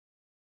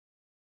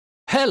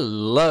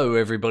Hello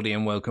everybody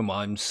and welcome,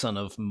 I'm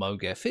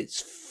SonOfMowgef. It's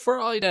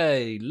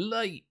Friday,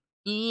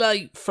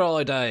 late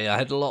Friday. I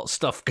had a lot of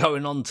stuff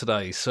going on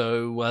today,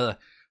 so what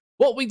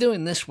are we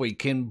doing this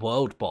week in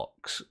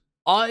WorldBox?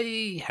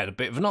 I had a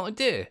bit of an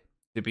idea,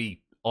 to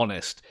be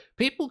honest.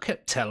 People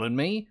kept telling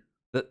me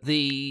that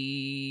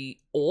the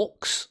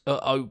Orcs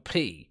are OP.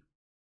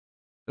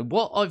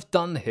 What I've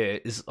done here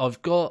is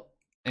I've got,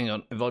 hang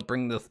on, if I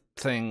bring the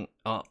thing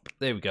up,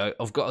 there we go.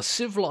 I've got a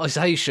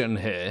civilization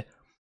here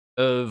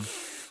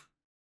of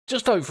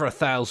just over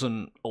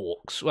 1,000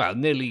 orcs. Well,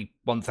 nearly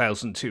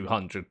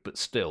 1,200, but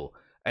still.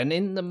 And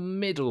in the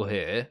middle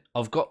here,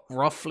 I've got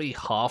roughly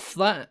half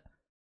that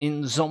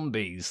in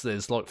zombies.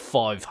 There's like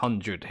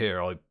 500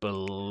 here, I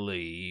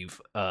believe.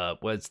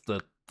 Where's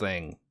the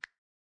thing?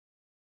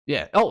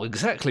 Yeah, oh,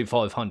 exactly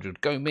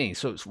 500. Go me.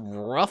 So it's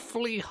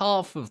roughly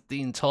half of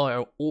the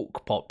entire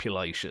orc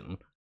population.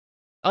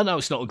 I know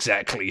it's not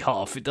exactly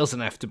half. It doesn't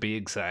have to be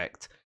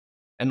exact.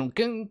 And I'm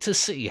going to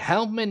see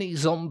how many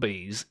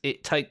zombies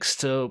it takes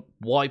to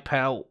wipe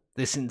out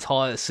this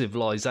entire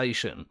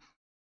civilization.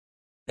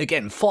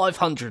 Again,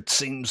 500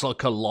 seems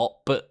like a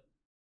lot, but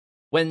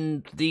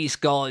when these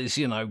guys,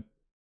 you know,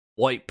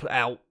 wipe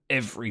out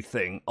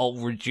everything, I'll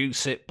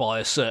reduce it by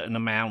a certain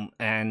amount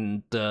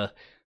and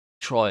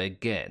try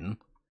again.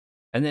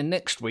 And then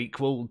next week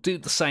we'll do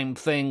the same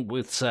thing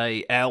with,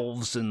 say,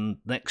 elves, and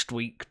next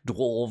week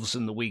dwarves,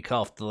 and the week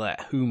after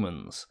that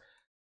humans.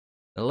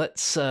 Now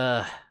let's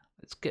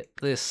get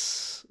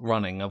this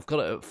running. I've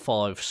got it at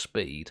 5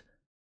 speed.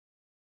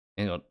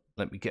 Hang on,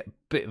 let me get a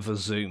bit of a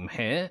zoom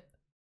here.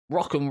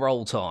 Rock and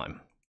roll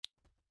time.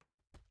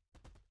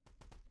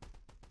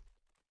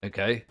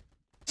 Okay.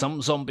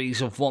 Some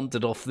zombies have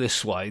wandered off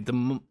this way.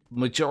 The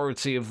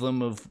majority of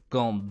them have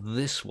gone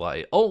this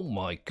way. Oh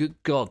my good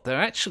god, they're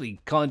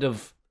actually kind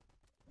of...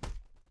 It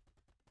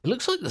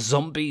looks like the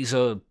zombies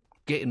are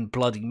getting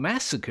bloody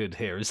massacred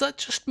here. Is that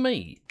just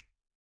me?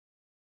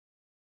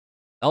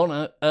 Oh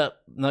no,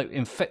 no,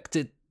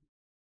 infected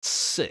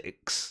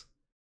 6.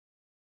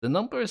 The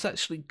number has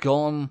actually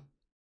gone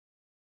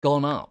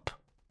up.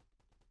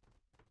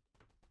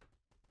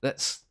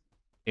 That's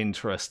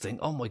interesting.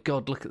 Oh my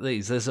god, look at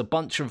these. There's a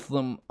bunch of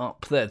them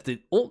up there.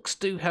 The orcs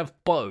do have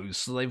bows,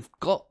 so they've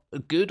got a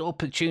good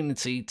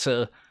opportunity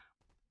to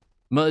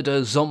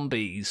murder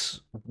zombies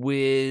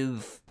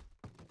with,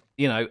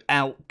 you know,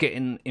 out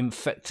getting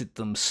infected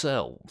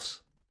themselves.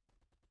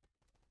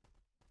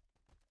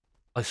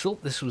 I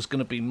thought this was going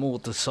to be more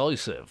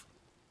decisive.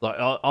 Like,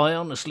 I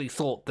honestly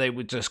thought they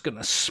were just going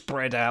to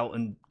spread out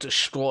and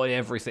destroy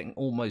everything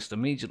almost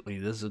immediately.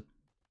 There's a...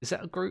 Is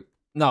that a group?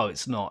 No,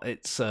 it's not.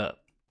 It's,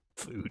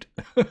 food.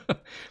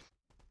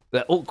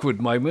 That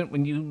awkward moment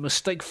when you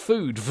mistake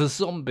food for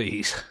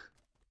zombies.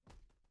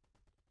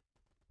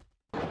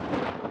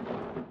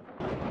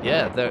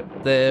 Yeah,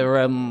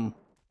 they're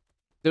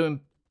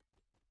doing...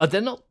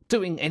 They're not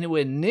doing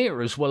anywhere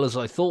near as well as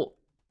I thought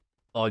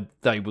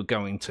they were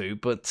going to,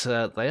 but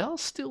they are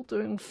still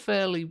doing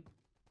fairly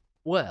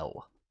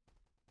well.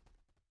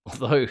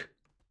 Although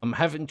I'm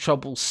having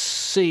trouble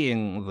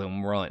seeing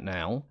them right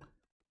now.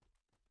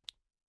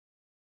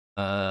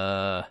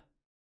 Yeah,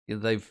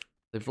 they've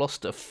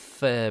lost a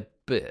fair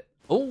bit.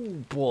 Oh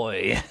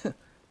boy,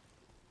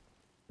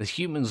 the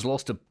humans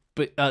lost a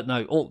bit.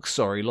 No, orcs,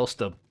 sorry,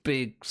 lost a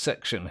big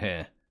section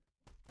here.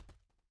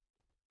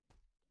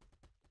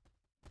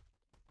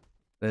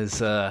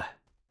 There's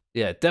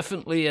yeah,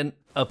 definitely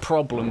a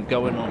problem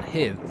going on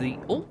here. The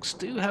orcs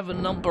do have a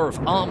number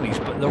of armies,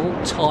 but they're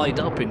all tied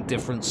up in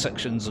different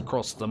sections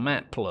across the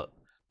map. Look.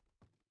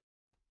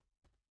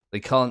 They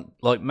can't,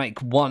 like, make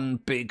one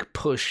big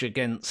push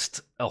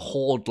against a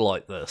horde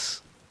like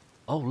this.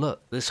 Oh,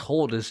 look, this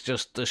horde has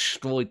just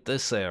destroyed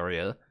this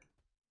area.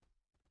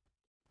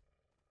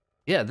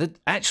 Yeah, they're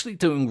actually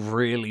doing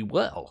really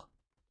well.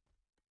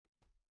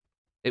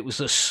 It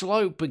was a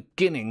slow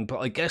beginning, but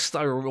I guess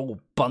they were all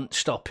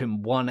bunched up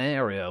in one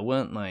area,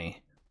 weren't they?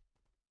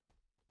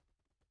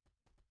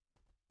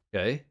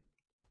 Okay.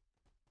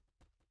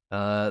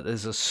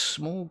 There's a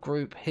small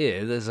group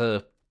here. There's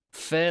a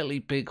fairly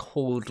big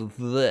horde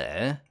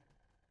there.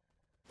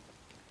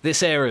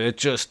 This area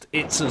just...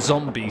 It's a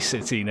zombie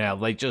city now.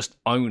 They just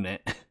own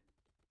it.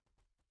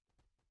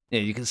 Yeah,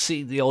 you can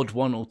see the odd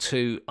one or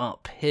two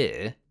up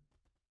here.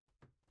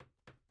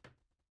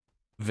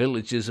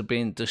 Villages are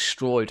being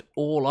destroyed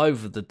all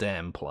over the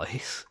damn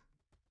place.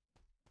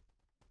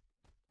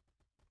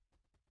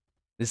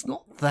 There's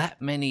not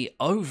that many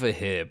over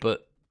here,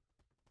 but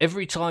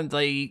every time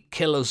they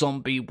kill a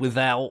zombie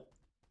without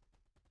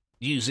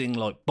using,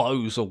 like,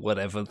 bows or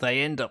whatever,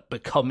 they end up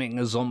becoming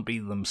a zombie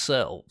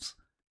themselves.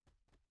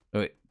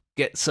 It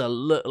gets a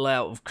little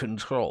out of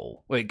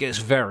control. Well, it gets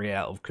very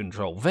out of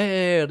control.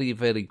 Very,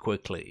 very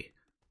quickly.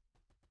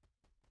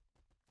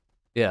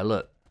 Yeah,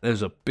 look.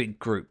 There's a big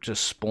group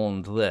just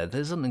spawned there.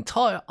 There's an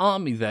entire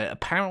army there,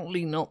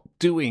 apparently not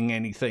doing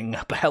anything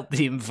about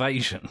the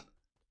invasion.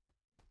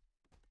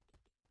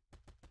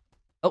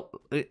 Oh,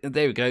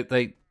 there we go.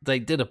 They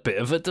did a bit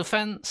of a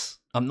defense.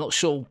 I'm not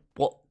sure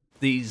what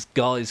these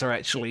guys are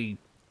actually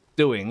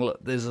doing.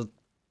 Look, there's a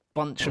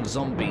bunch of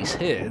zombies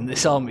here, and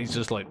this army's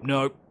just like,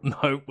 nope,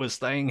 nope, we're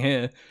staying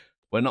here.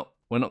 We're not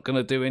going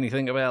to do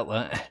anything about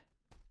that.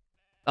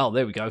 Oh,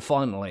 there we go,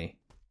 finally.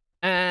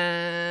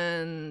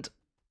 And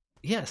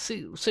yeah,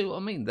 see what I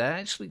mean? They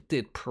actually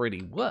did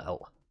pretty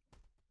well.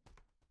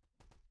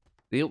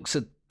 The Orcs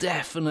are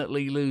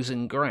definitely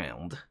losing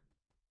ground.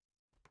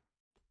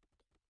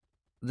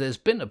 There's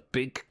been a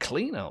big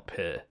cleanup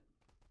here.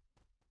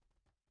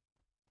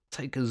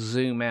 Take a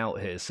zoom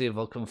out here, see if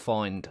I can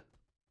find...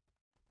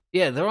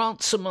 Yeah, there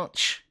aren't so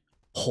much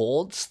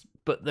hordes,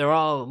 but there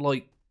are,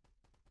 like,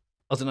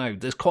 I don't know,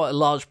 there's quite a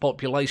large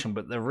population,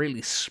 but they're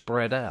really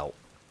spread out.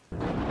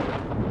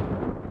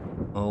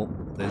 Oh,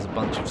 there's a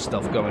bunch of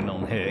stuff going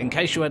on here. In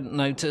case you hadn't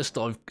noticed,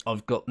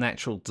 I've got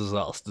natural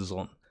disasters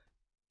on.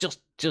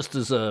 Just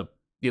as a,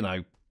 you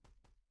know,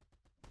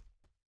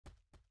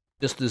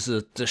 just as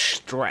a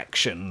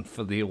distraction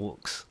for the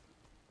Orcs.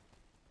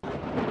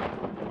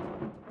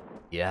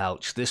 Yeah,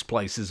 ouch, this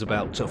place is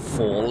about to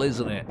fall,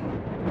 isn't it?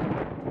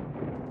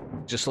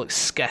 Just like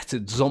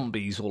scattered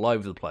zombies all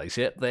over the place.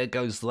 Yep, there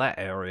goes that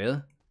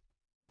area.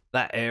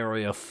 That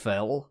area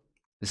fell.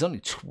 There's only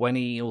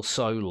 20 or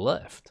so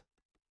left.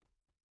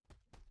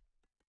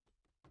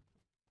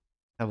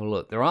 Have a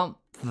look. There aren't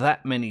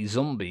that many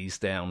zombies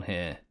down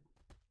here.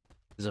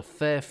 There's a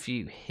fair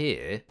few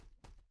here.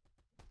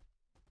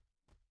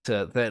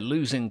 So they're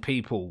losing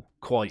people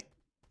quite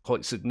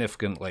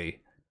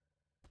significantly.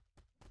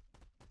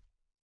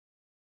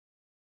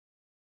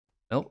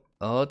 Oh,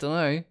 I don't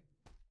know.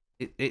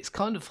 It's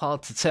kind of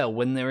hard to tell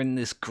when they're in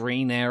this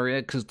green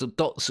area because the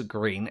dots are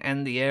green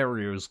and the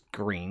area is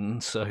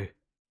green, so...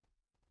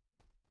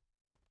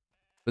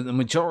 But the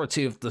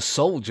majority of the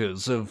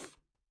soldiers are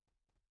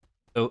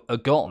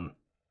gone.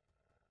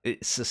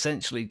 It's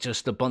essentially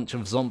just a bunch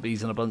of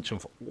zombies and a bunch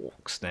of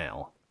orcs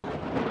now.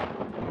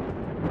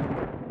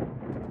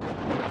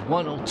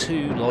 One or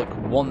two, like,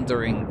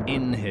 wandering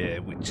in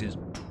here, which is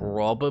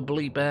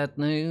probably bad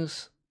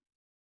news.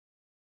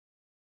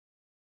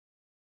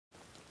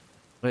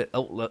 Wait,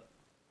 oh, look.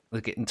 They're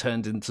getting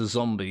turned into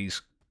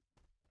zombies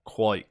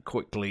quite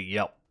quickly.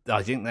 Yep,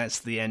 I think that's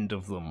the end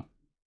of them.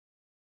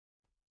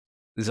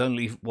 There's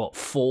only, what,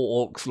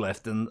 4 orcs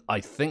left, and I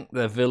think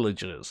they're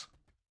villagers.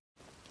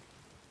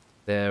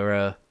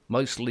 They're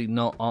mostly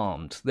not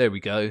armed. There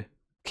we go.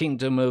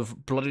 Kingdom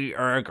of Bloody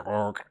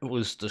Orc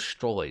was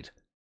destroyed.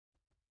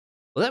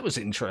 Well, that was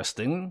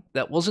interesting.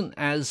 That wasn't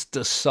as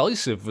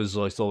decisive as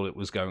I thought it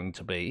was going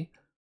to be.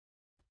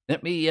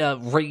 Let me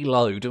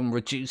reload and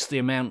reduce the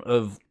amount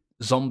of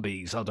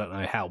zombies. I don't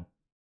know how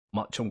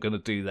much I'm going to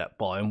do that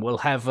by. And we'll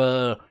have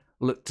a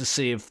look to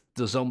see if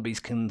the zombies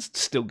can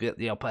still get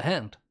the upper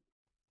hand.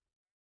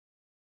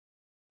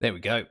 There we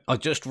go. I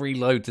just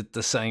reloaded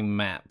the same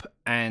map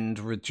and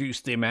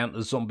reduced the amount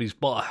of zombies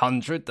by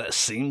 100. That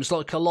seems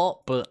like a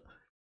lot, but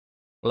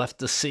we'll have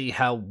to see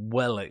how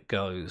well it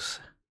goes.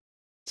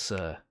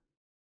 Let's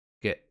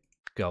get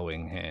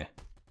going here.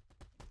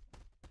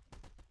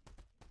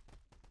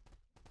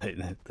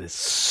 There's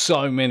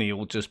so many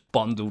all just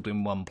bundled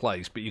in one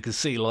place, but you can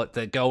see like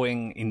they're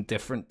going in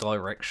different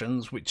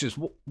directions, which is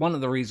one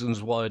of the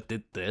reasons why I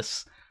did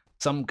this.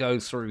 Some go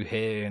through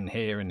here and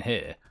here and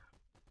here,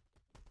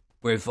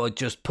 where if I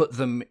just put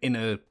them in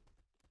a,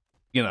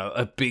 you know,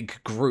 a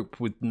big group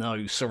with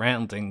no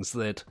surroundings,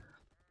 they'd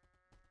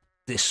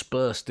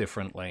disperse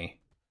differently.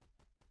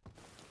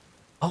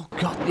 Oh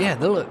god, yeah,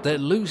 look, they're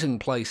losing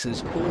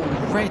places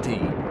already.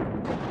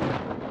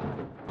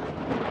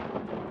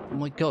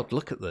 Oh my god,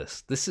 look at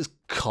this. This is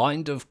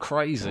kind of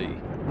crazy.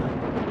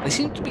 They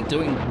seem to be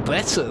doing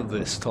better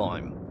this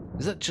time.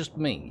 Is that just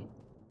me?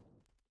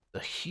 A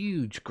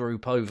huge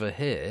group over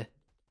here.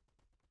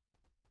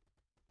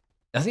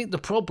 I think the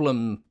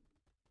problem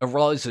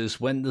arises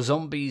when the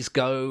zombies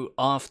go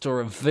after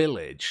a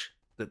village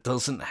that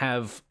doesn't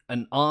have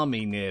an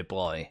army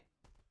nearby.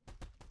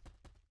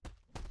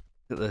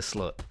 Look at this,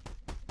 look.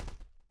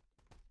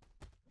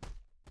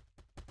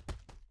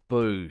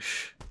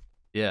 Boosh.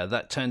 Yeah,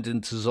 that turned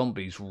into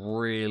zombies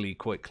really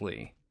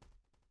quickly.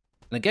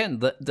 And again,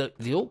 the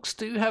orcs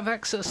do have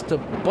access to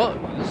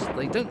bows.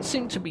 They don't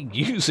seem to be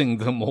using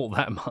them all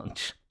that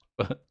much,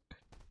 but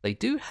they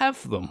do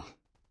have them.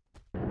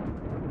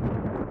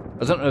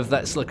 I don't know if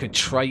that's like a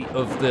trait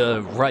of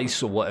the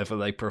race or whatever.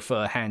 They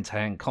prefer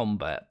hand-to-hand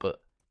combat,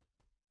 but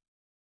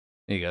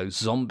there you go.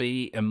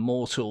 Zombie,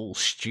 immortal,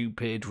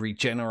 stupid,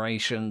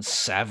 regeneration,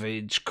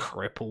 savage,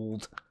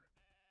 crippled.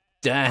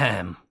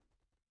 Damn.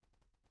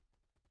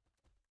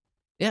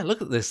 Yeah,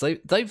 look at this.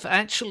 They've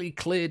actually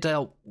cleared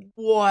out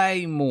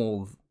way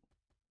more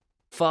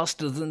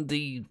faster than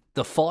the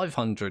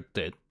 500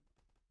 did.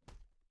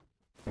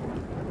 Look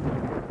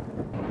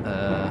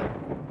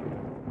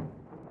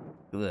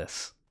at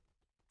this.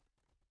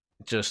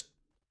 Just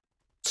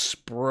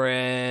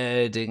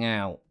spreading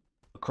out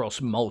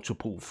across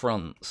multiple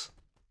fronts.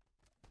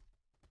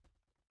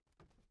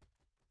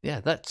 Yeah,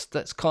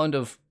 that's kind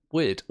of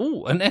weird.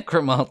 Ooh, a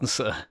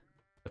necromancer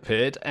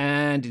appeared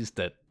and he's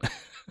dead.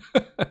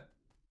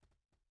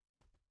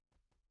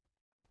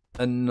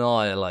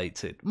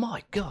 annihilated.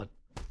 My god.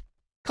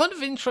 Kind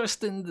of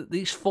interesting that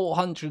these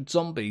 400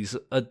 zombies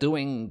are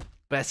doing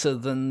better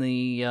than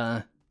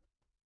the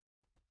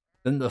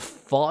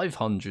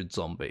 500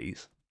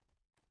 zombies.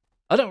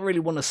 I don't really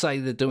want to say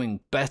they're doing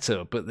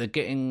better, but they're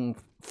getting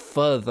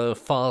further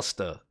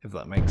faster, if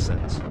that makes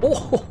sense.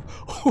 Oh!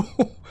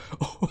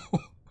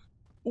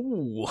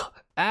 Ooh,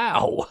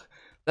 ow!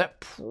 That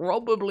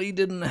probably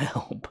didn't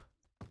help.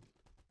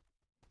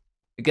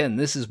 Again,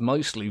 this is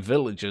mostly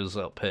villagers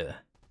up here.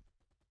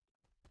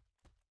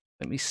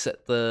 Let me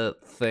set the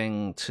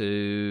thing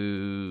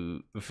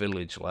to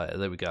village layer.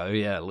 There we go.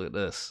 Yeah, look at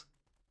this.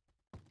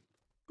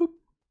 Boop.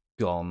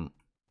 Gone.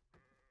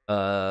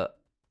 Oh,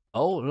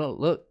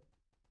 look.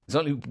 There's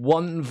only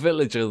one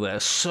villager there,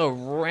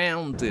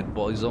 surrounded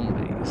by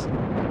zombies.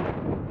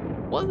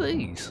 What are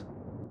these?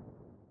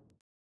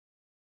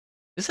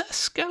 Is that a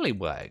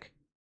scallywag?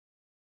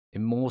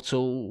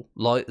 Immortal,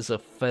 light as a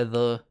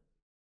feather.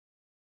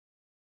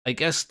 I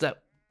guess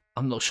that...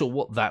 I'm not sure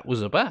what that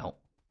was about.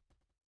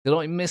 Did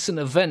I miss an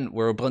event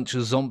where a bunch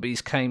of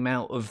zombies came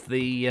out of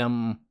the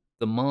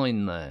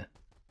mine there?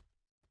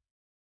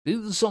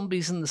 Do the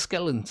zombies and the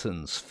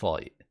skeletons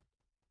fight?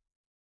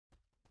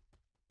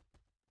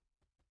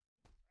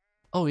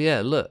 Oh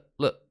yeah, look.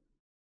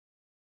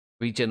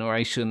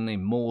 Regeneration,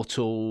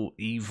 immortal,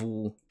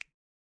 evil.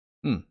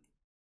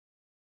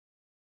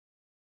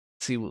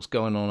 See what's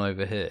going on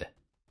over here.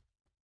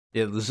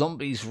 Yeah, the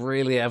zombies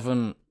really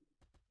haven't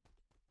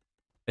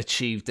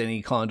achieved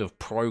any kind of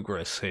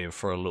progress here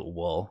for a little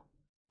while.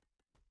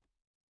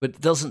 But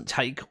it doesn't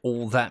take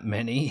all that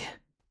many.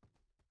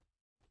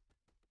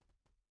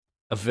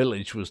 A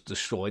village was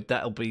destroyed.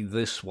 That'll be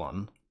this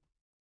one.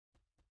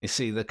 You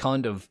see, they're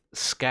kind of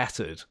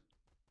scattered,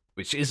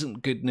 which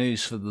isn't good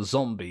news for the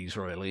zombies,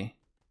 really.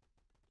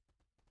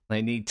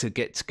 They need to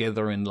get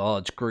together in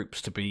large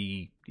groups to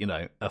be, you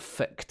know,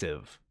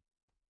 effective.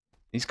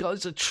 These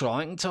guys are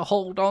trying to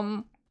hold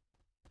on.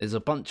 There's a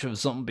bunch of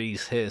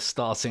zombies here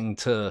starting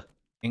to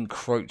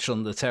encroach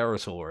on the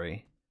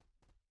territory.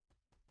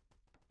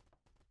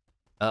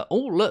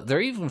 Oh, look, they're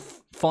even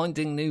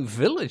finding new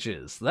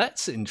villages.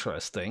 That's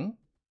interesting.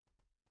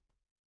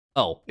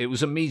 Oh, it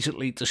was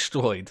immediately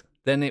destroyed.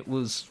 Then it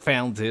was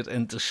founded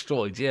and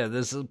destroyed. Yeah,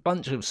 there's a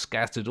bunch of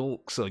scattered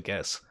orcs, I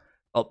guess,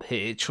 up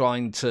here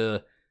trying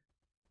to,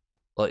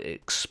 like,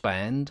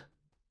 expand.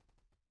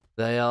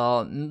 They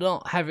are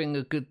not having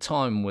a good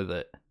time with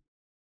it.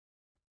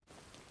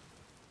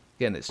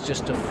 Again, it's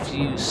just a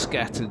few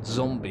scattered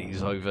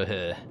zombies over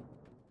here.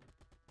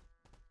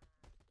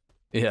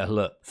 Yeah,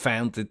 look.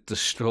 Founded,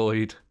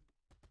 destroyed.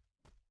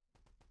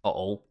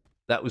 Uh-oh.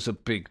 That was a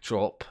big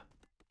drop.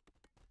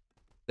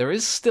 There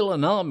is still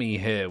an army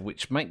here,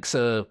 which makes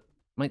a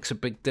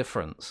big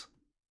difference.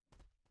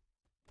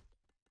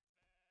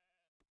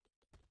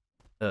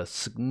 A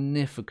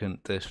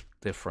significant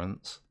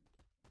difference.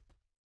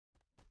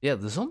 Yeah,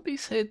 the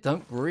zombies here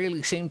don't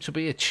really seem to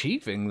be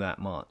achieving that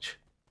much.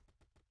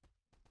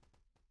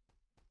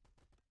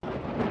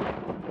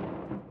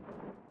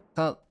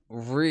 Can't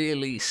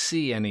really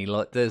see any,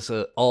 like there's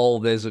a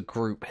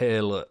group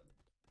here, look.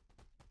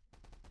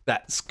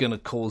 That's gonna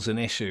cause an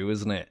issue,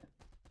 isn't it?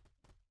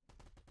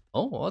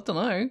 Oh, I don't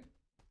know.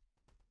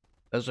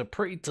 There's a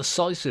pretty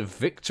decisive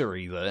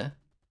victory there.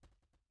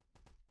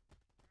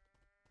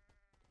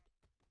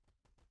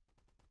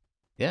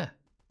 Yeah.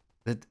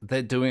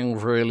 They're doing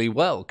really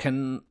well.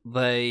 Can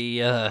they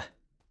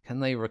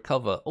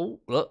recover? Oh,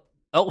 look.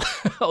 Oh,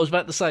 I was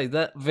about to say,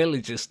 that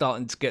village is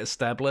starting to get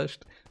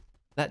established.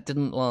 That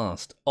didn't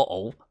last.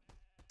 Uh-oh.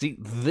 See,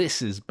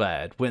 this is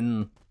bad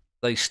when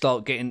they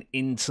start getting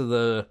into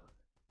the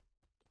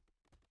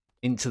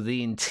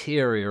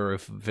interior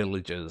of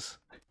villages.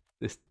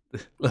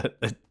 Look,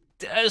 they're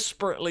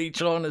desperately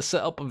trying to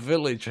set up a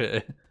village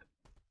here.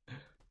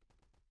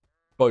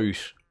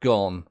 Boosh,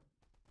 gone.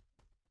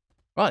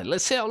 Right,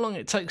 let's see how long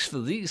it takes for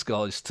these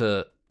guys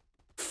to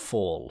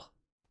fall.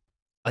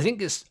 I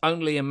think it's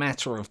only a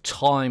matter of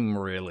time,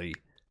 really.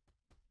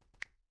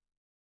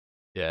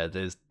 Yeah,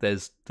 there's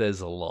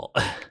a lot.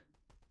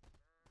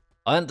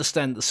 I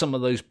understand that some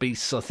of those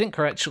beasts, I think,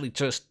 are actually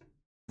just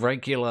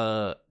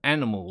regular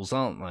animals,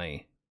 aren't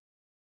they?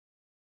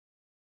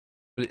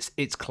 But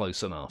it's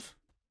close enough.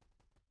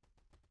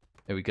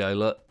 Here we go,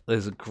 look.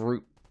 There's a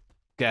group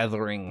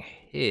gathering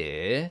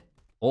here.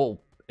 Or,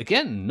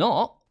 again,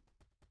 not.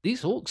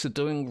 These orcs are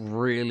doing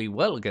really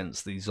well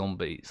against these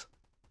zombies.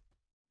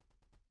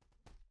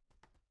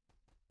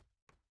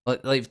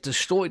 Like, they've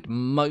destroyed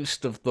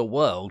most of the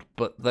world,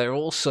 but they're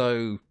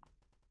also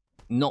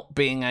not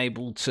being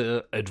able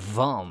to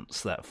advance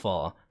that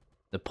far.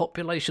 The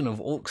population of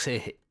orcs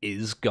here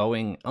is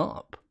going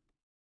up.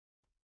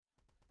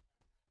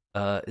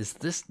 Is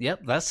this...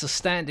 Yep, that's a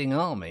standing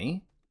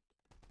army.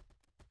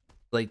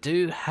 They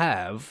do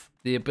have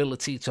the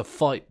ability to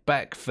fight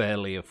back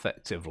fairly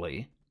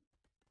effectively.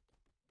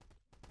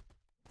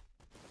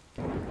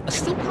 I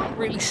still can't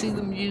really see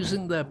them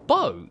using their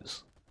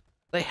bows.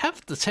 They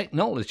have the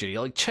technology.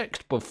 I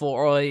checked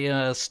before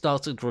I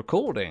started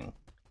recording.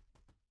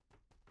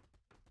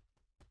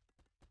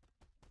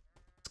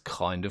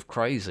 kind of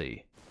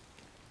crazy.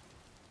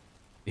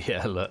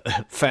 Yeah, look,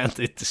 found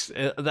it.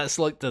 That's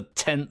like the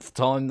 10th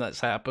time that's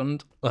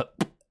happened.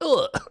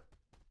 Oh,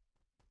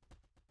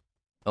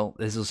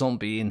 there's a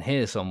zombie in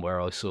here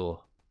somewhere I saw.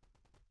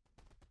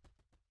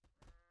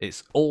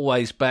 It's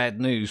always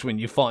bad news when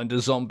you find a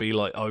zombie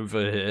like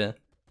over here.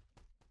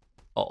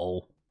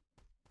 Uh-oh.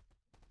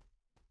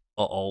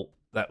 Uh-oh.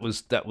 That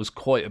was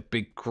quite a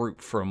big group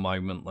for a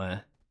moment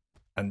there.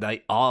 And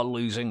they are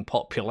losing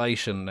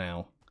population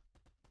now.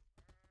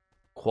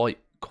 Quite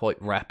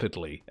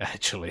rapidly,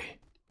 actually.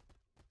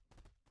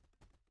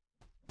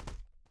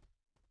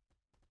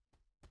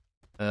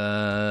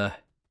 Oh,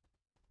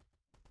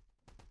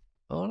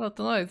 I don't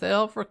know. They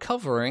are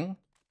recovering.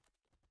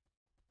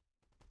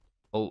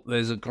 Oh,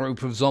 there's a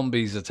group of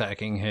zombies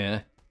attacking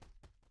here.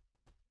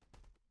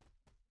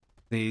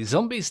 The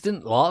zombies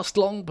didn't last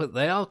long, but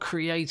they are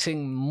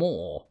creating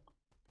more.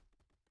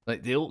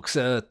 Like, the orcs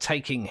are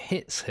taking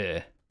hits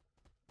here.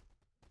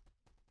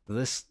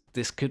 This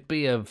could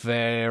be a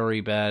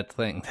very bad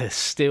thing. They're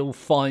still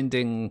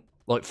founding,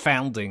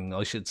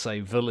 I should say,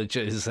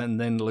 villages and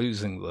then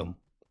losing them.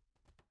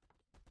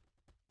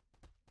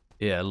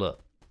 Yeah,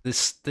 look.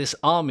 This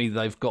army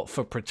they've got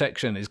for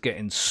protection is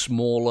getting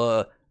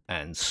smaller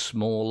and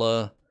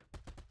smaller.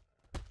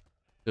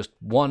 Just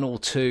one or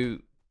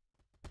two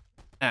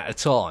at a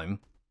time.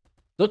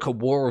 Look, a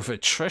war of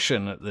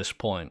attrition at this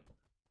point.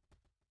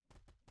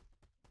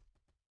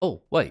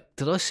 Oh, wait,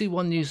 did I see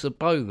one use a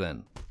bow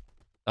then?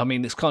 I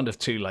mean, it's kind of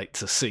too late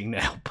to see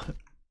now, but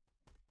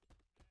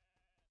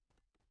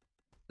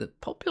the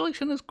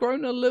population has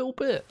grown a little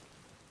bit.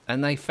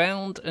 And they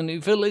found a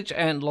new village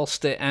and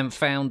lost it and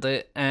found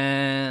it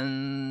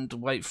and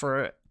wait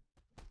for it.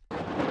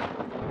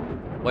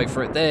 Wait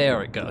for it,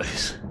 there it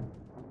goes.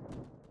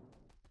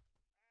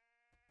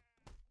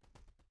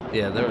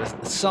 Yeah, there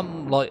are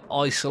some, like,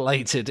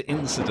 isolated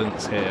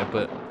incidents here,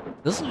 but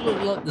it doesn't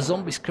look like the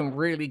zombies can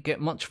really get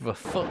much of a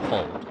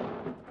foothold.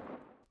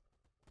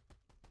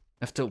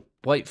 Have to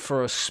wait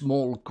for a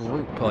small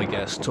group, I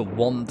guess, to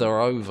wander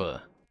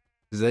over.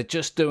 They're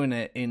just doing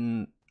it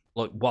in,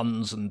 like,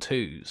 1s and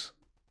 2s.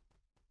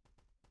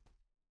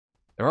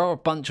 There are a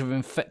bunch of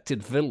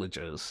infected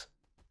villagers.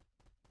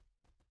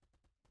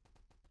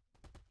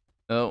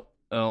 Oh,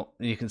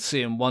 you can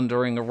see them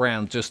wandering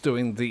around, just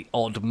doing the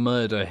odd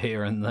murder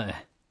here and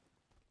there.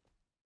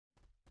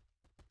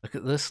 Look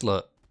at this,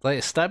 look. They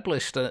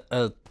established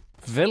a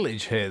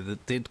village here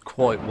that did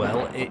quite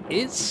well. It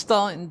is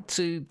starting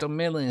to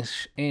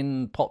diminish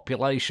in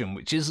population,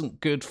 which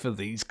isn't good for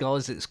these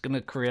guys. It's going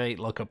to create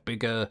like a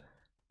bigger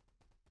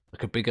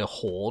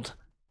horde.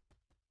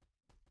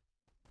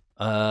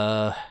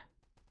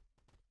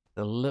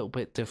 A little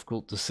bit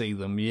difficult to see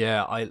them.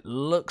 Yeah, it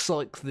looks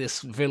like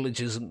this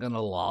village isn't going to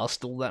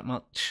last all that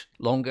much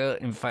longer.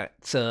 In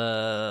fact,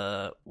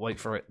 wait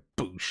for it.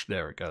 Boosh,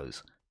 there it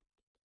goes.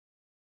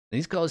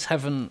 These guys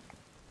haven't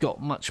got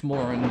much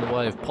more in the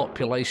way of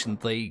population.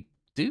 They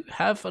do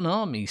have an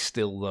army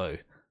still, though.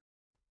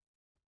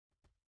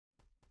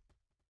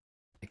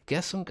 I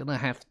guess I'm going to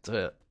have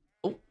to...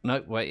 Oh,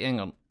 no, wait,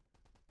 hang on.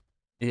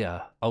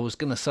 Yeah, I was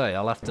going to say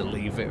I'll have to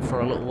leave it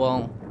for a little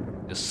while.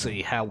 Just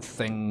see how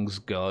things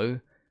go.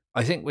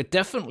 I think we're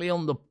definitely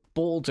on the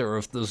border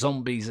of the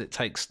zombies it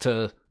takes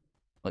to,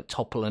 like,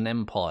 topple an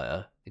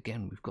empire.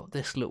 Again, we've got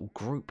this little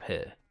group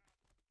here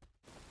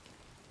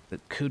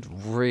that could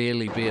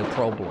really be a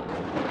problem.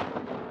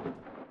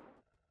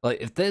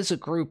 Like, if there's a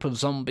group of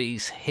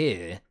zombies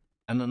here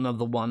and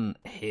another one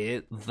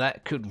here,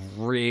 that could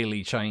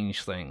really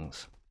change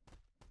things.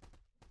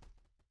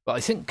 But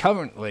I think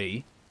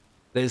currently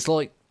there's,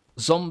 like,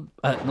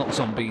 not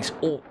zombies,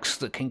 orcs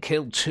that can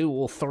kill 2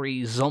 or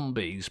 3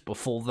 zombies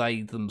before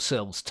they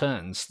themselves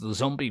turn. So the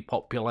zombie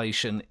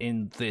population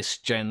in this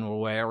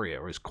general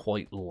area is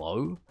quite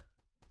low.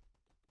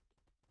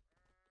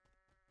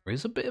 There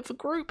is a bit of a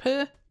group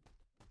here.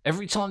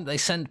 Every time they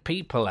send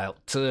people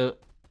out to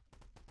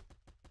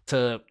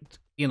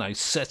you know,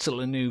 settle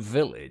a new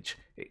village,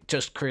 it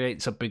just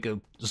creates a bigger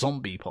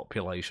zombie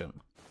population.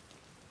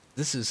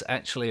 This is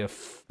actually a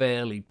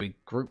fairly big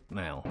group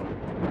now.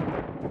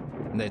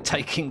 And they're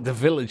taking the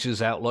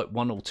villagers out like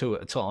 1 or 2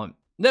 at a time.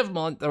 Never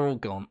mind, they're all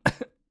gone.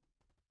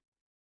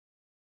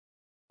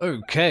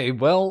 Okay,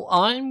 well,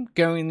 I'm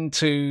going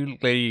to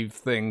leave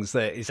things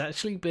there. It's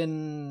actually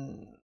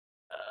been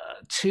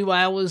 2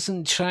 hours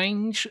and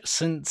change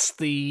since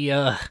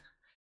the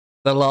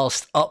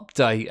last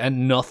update,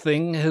 and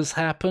nothing has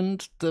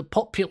happened. The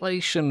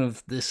population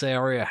of this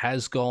area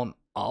has gone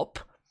up,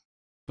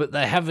 but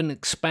they haven't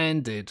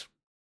expanded,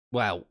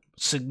 well,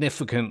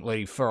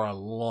 significantly for a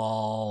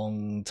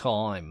long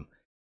time.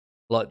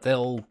 Like,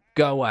 they'll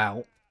go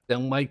out,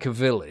 they'll make a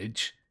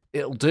village,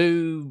 it'll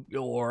do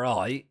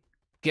alright,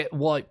 get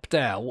wiped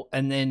out,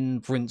 and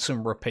then rinse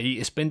and repeat.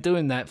 It's been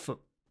doing that for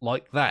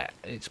like that.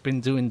 It's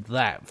been doing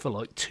that for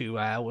like 2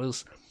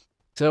 hours.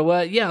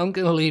 So yeah, I'm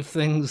gonna leave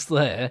things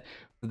there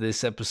for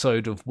this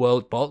episode of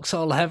WorldBox.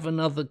 I'll have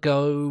another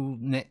go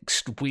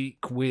next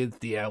week with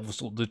the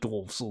elves or the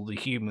dwarves or the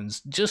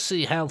humans, just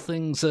see how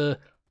things are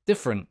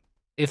different.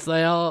 if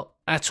they are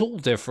at all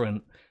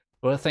different.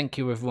 Well, thank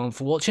you everyone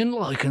for watching.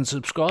 Like and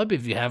subscribe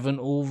if you haven't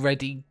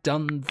already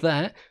done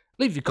that.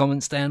 Leave your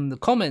comments down in the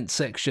comments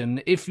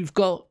section. If you've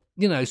got,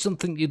 you know,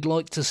 something you'd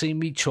like to see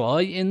me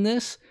try in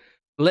this,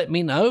 let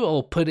me know.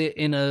 I'll put it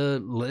in a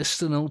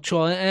list and I'll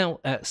try it out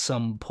at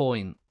some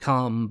point.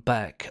 Come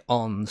back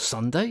on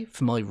Sunday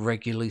for my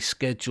regularly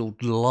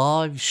scheduled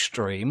live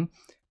stream.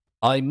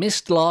 I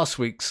missed last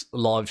week's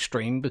live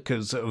stream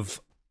because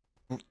of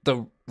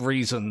the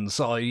reasons.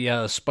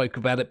 I spoke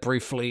about it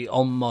briefly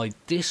on my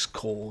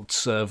Discord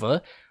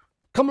server.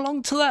 Come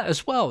along to that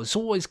as well. It's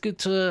always good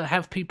to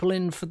have people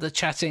in for the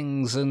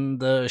chattings and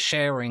the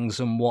sharings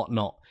and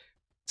whatnot.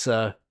 It's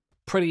a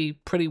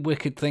pretty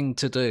wicked thing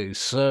to do.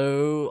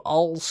 So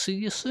I'll see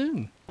you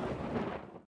soon.